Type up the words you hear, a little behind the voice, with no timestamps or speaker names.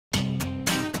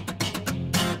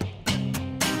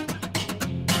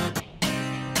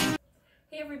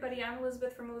everybody, I'm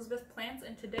Elizabeth from Elizabeth Plants,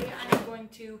 and today I'm going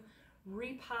to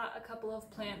repot a couple of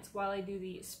plants while I do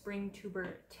the spring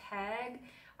tuber tag.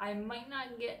 I might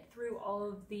not get through all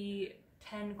of the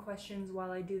 10 questions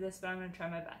while I do this, but I'm going to try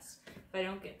my best. If I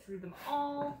don't get through them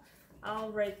all,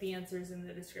 I'll write the answers in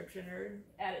the description or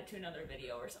add it to another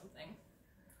video or something.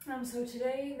 So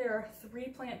today there are 3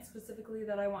 plants specifically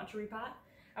that I want to repot.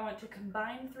 I want to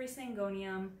combine 3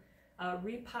 Syngonium,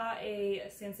 repot a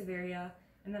Sanseveria,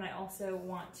 and then I also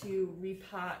want to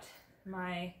repot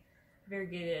my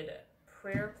variegated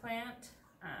prayer plant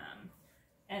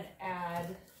and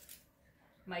add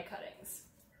my cuttings.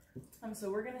 So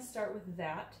we're going to start with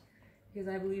that because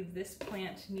I believe this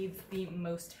plant needs the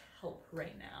most help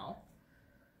right now.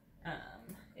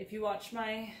 If you watch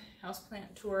my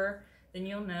houseplant tour, then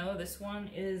you'll know this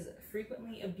one is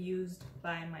frequently abused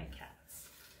by my cats.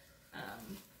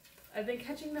 I've been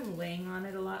catching them laying on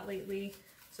it a lot lately,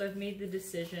 so I've made the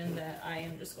decision that I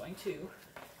am just going to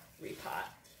repot.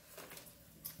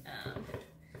 I'm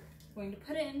going to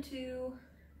put it into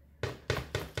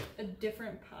a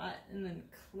different pot and then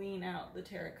clean out the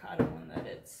terracotta one that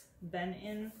it's been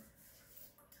in.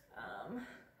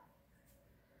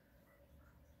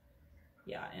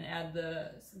 Yeah, and add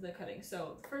the cuttings.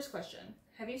 So, first question,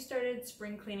 have you started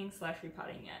spring cleaning /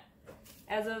 repotting yet?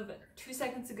 As of 2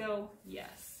 seconds ago,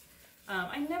 yes.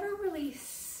 I never really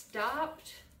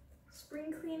stopped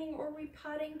spring cleaning or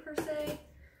repotting per se,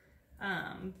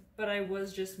 but I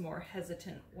was just more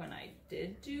hesitant when I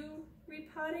did do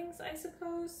repottings, I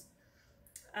suppose.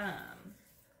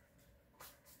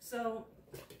 So,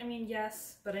 I mean,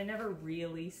 yes, but I never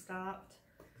really stopped.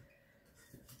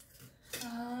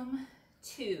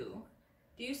 2,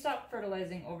 do you stop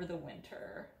fertilizing over the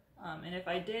winter? And if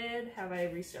I did, have I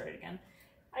restarted again?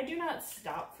 I do not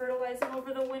stop fertilizing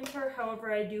over the winter,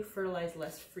 however, I do fertilize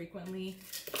less frequently.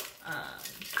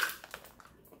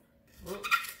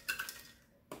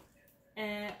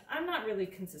 And I'm not really a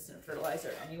consistent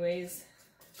fertilizer anyways,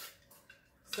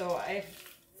 so I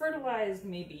fertilized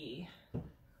maybe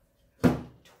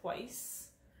twice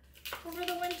over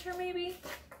the winter maybe,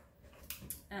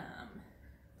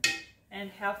 and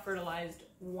have fertilized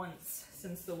once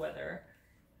since the weather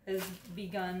has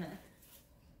begun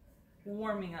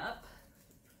warming up.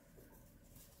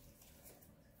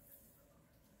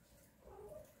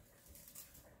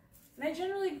 And I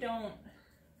generally don't,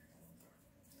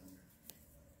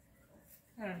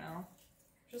 I don't know,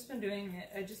 just been doing it,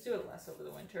 I just do it less over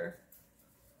the winter.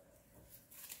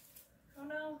 Oh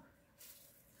no.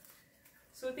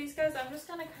 So with these guys, I'm just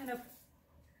gonna kind of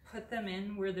put them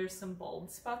in where there's some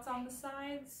bald spots on the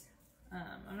sides.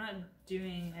 I'm not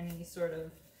doing any sort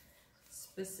of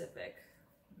specific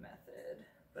method,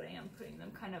 but I am putting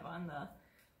them kind of on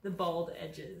the bald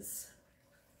edges.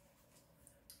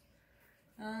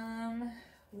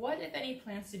 What, if any,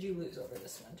 plants did you lose over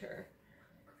this winter?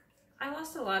 I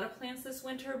lost a lot of plants this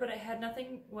winter, but I had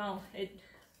nothing, well, I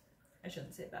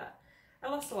shouldn't say that. I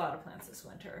lost a lot of plants this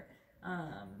winter.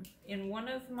 In one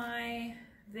of my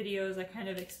videos, I kind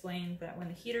of explained that when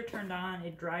the heater turned on,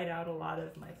 it dried out a lot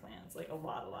of my plants, like a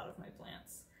lot of my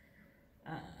plants.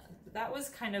 But that was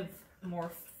kind of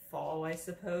more fall, I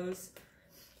suppose,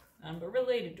 but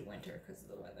related to winter because of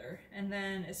the weather. And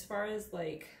then as far as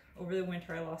like over the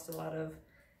winter, I lost a lot of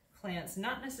plants,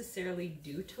 not necessarily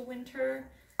due to winter,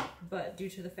 but due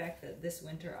to the fact that this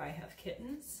winter I have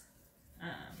kittens. You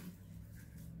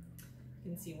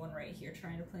can see one right here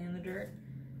trying to play in the dirt.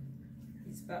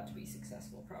 He's about to be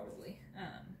successful probably.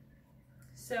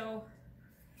 So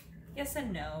yes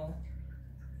and no.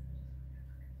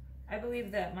 I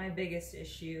believe that my biggest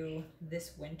issue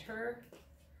this winter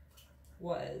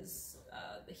was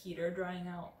the heater drying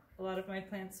out a lot of my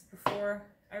plants before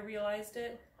I realized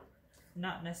it.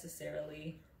 Not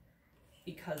necessarily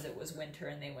because it was winter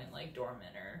and they went like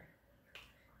dormant or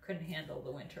couldn't handle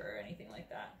the winter or anything like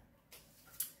that.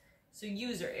 So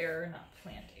user error, not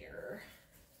plant error.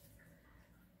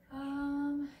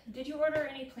 Did you order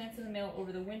any plants in the mail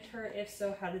over the winter? If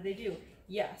so, how did they do?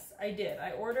 Yes, I did.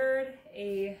 I ordered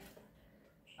a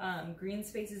Green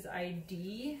Spaces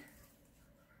ID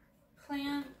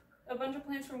plant, a bunch of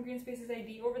plants from Green Spaces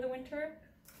ID over the winter.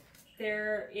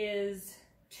 There is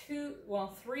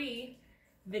 3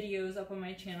 videos up on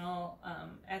my channel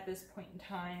at this point in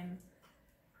time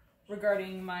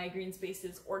regarding my Green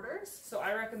Spaces orders, so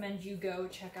I recommend you go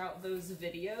check out those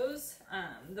videos.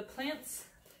 The plants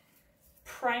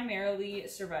primarily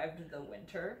survived the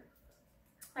winter.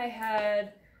 I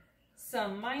had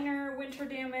some minor winter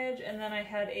damage, and then I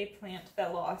had a plant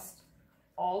that lost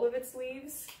all of its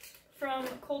leaves from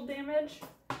cold damage.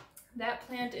 That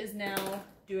plant is now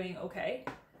doing okay.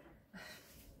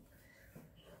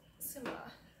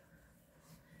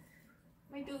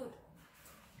 my dude.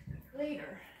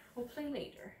 Later. We'll play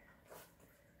later.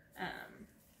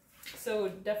 So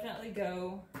definitely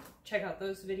go check out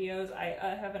those videos.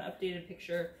 I have an updated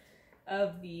picture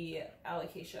of the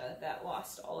alocasia that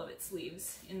lost all of its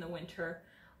leaves in the winter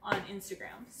on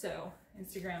Instagram. So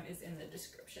Instagram is in the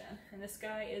description. And this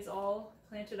guy is all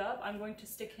planted up. I'm going to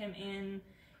stick him in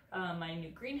my new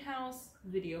greenhouse,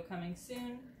 video coming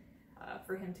soon,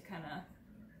 for him to kind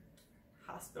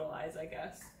of hospitalize, I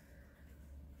guess.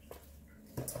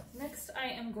 Next, I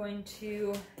am going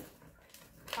to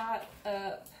pot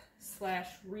up /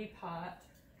 repot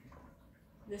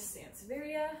this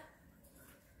Sanseveria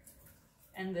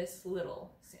and this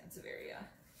little Sanseveria.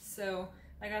 So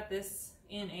I got this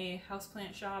in a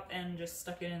houseplant shop and just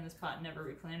stuck it in this pot and never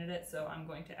replanted it, so I'm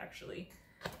going to actually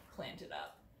plant it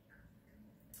up.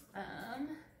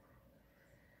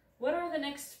 What are the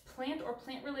next plant or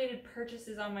plant related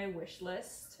purchases on my wish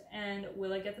list, and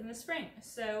will I get them this spring?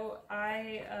 So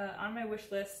I on my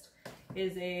wish list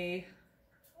is a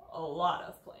lot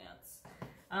of plants.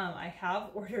 I have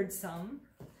ordered some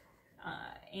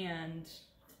and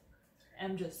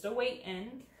am just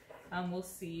awaiting. We'll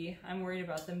see. I'm worried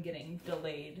about them getting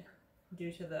delayed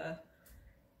due to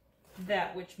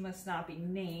that which must not be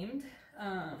named.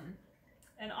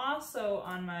 And also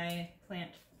on my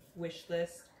plant wish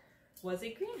list was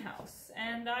a greenhouse,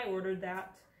 and I ordered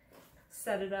that,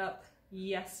 set it up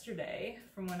yesterday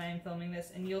from when I'm filming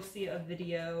this, and you'll see a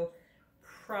video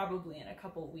probably in a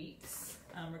couple weeks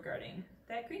regarding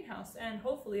that greenhouse, and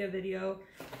hopefully a video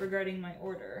regarding my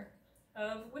order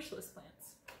of wishlist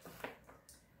plants.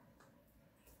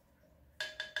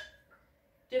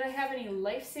 Did I have any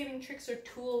life-saving tricks or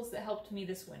tools that helped me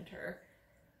this winter?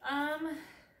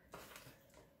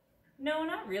 No,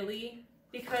 not really,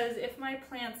 because if my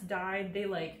plants died, they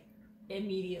like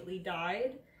immediately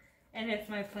died, and if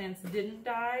my plants didn't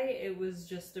die, it was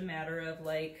just a matter of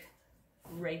like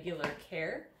regular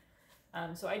care.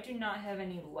 So I do not have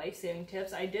any life-saving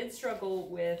tips. I did struggle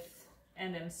with,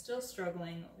 and am still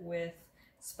struggling with,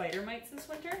 spider mites this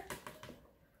winter.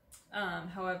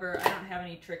 However, I don't have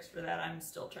any tricks for that. I'm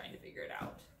still trying to figure it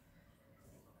out.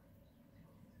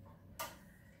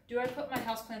 Do I put my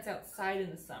houseplants outside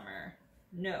in the summer?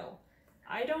 No.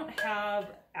 I don't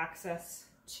have access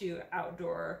to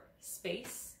outdoor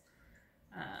space,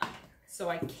 so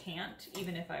I can't,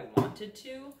 even if I wanted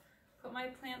to, put my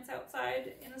plants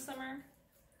outside in the summer.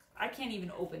 I can't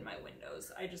even open my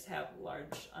windows. I just have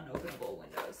large unopenable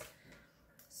windows.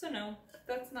 So no,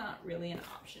 that's not really an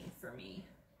option for me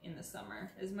in the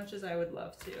summer, as much as I would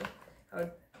love to. I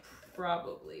would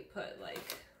probably put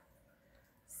like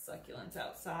succulents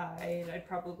outside. I'd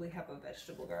probably have a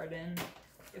vegetable garden,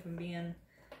 if I'm being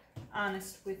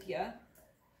honest with you.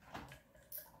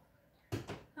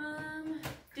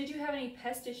 Did you have any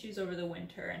pest issues over the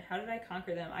winter, and how did I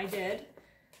conquer them? I did.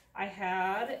 I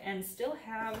had and still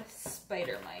have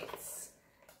spider mites.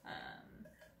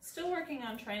 Still working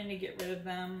on trying to get rid of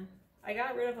them. I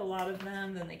got rid of a lot of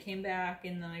them, then they came back,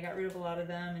 and then I got rid of a lot of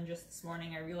them, and just this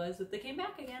morning I realized that they came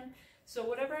back again. So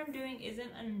whatever I'm doing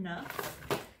isn't enough,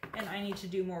 and I need to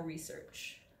do more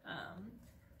research.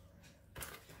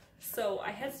 So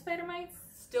I had spider mites,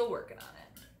 still working on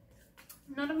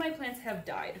it. None of my plants have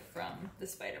died from the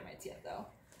spider mites yet though.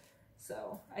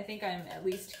 So I think I'm at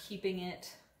least keeping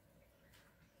it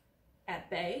at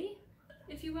bay,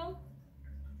 if you will.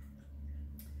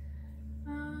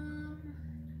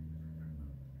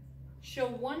 Show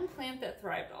one plant that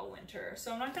thrived all winter.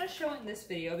 So I'm not going to show it in this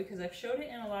video because I've showed it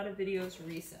in a lot of videos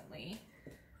recently.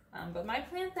 But my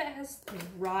plant that has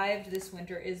thrived this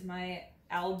winter is my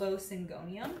Albo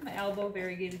Syngonium, my Albo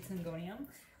Variegated Syngonium.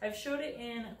 I've showed it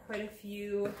in quite a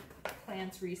few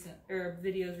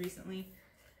videos recently,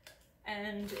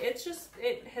 and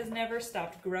it has never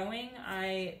stopped growing.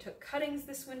 I took cuttings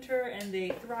this winter and they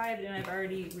thrived, and I've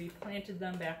already replanted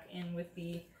them back in with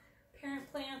the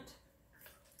parent plant.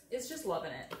 It's just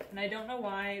loving it, and I don't know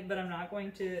why, but I'm not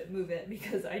going to move it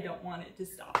because I don't want it to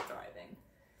stop thriving.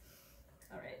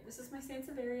 All right, this is my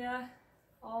Sanseveria,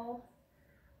 all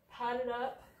potted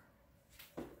up.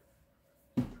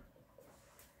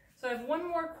 So I have one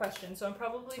more question, so I'm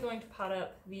probably going to pot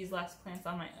up these last plants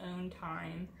on my own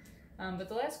time. But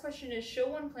the last question is, show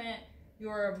one plant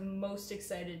you're most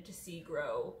excited to see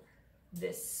grow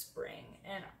this spring.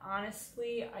 And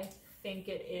honestly, I think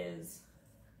it is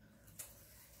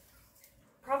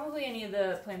probably any of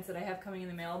the plants that I have coming in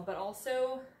the mail, but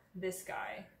also this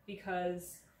guy,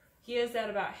 because he is at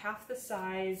about half the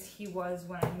size he was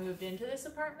when I moved into this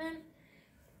apartment.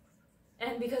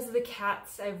 And because of the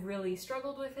cats, I've really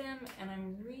struggled with him, and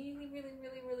I'm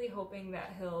really hoping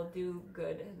that he'll do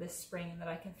good this spring and that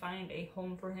I can find a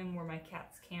home for him where my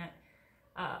cats can't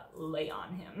lay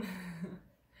on him.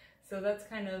 So that's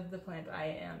kind of the plant I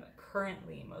am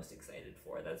currently most excited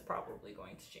for. That's probably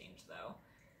going to change though.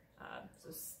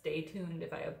 So stay tuned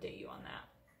if I update you on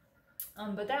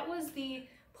that. But that was the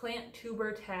plant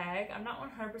tuber tag. I'm not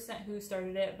 100% who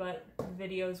started it, but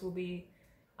videos will be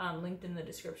linked in the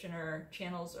description, or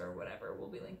channels or whatever will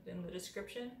be linked in the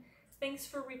description. Thanks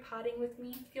for repotting with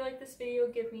me. If you like this video,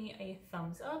 give me a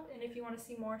thumbs up, and if you want to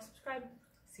see more, subscribe.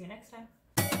 See you next time.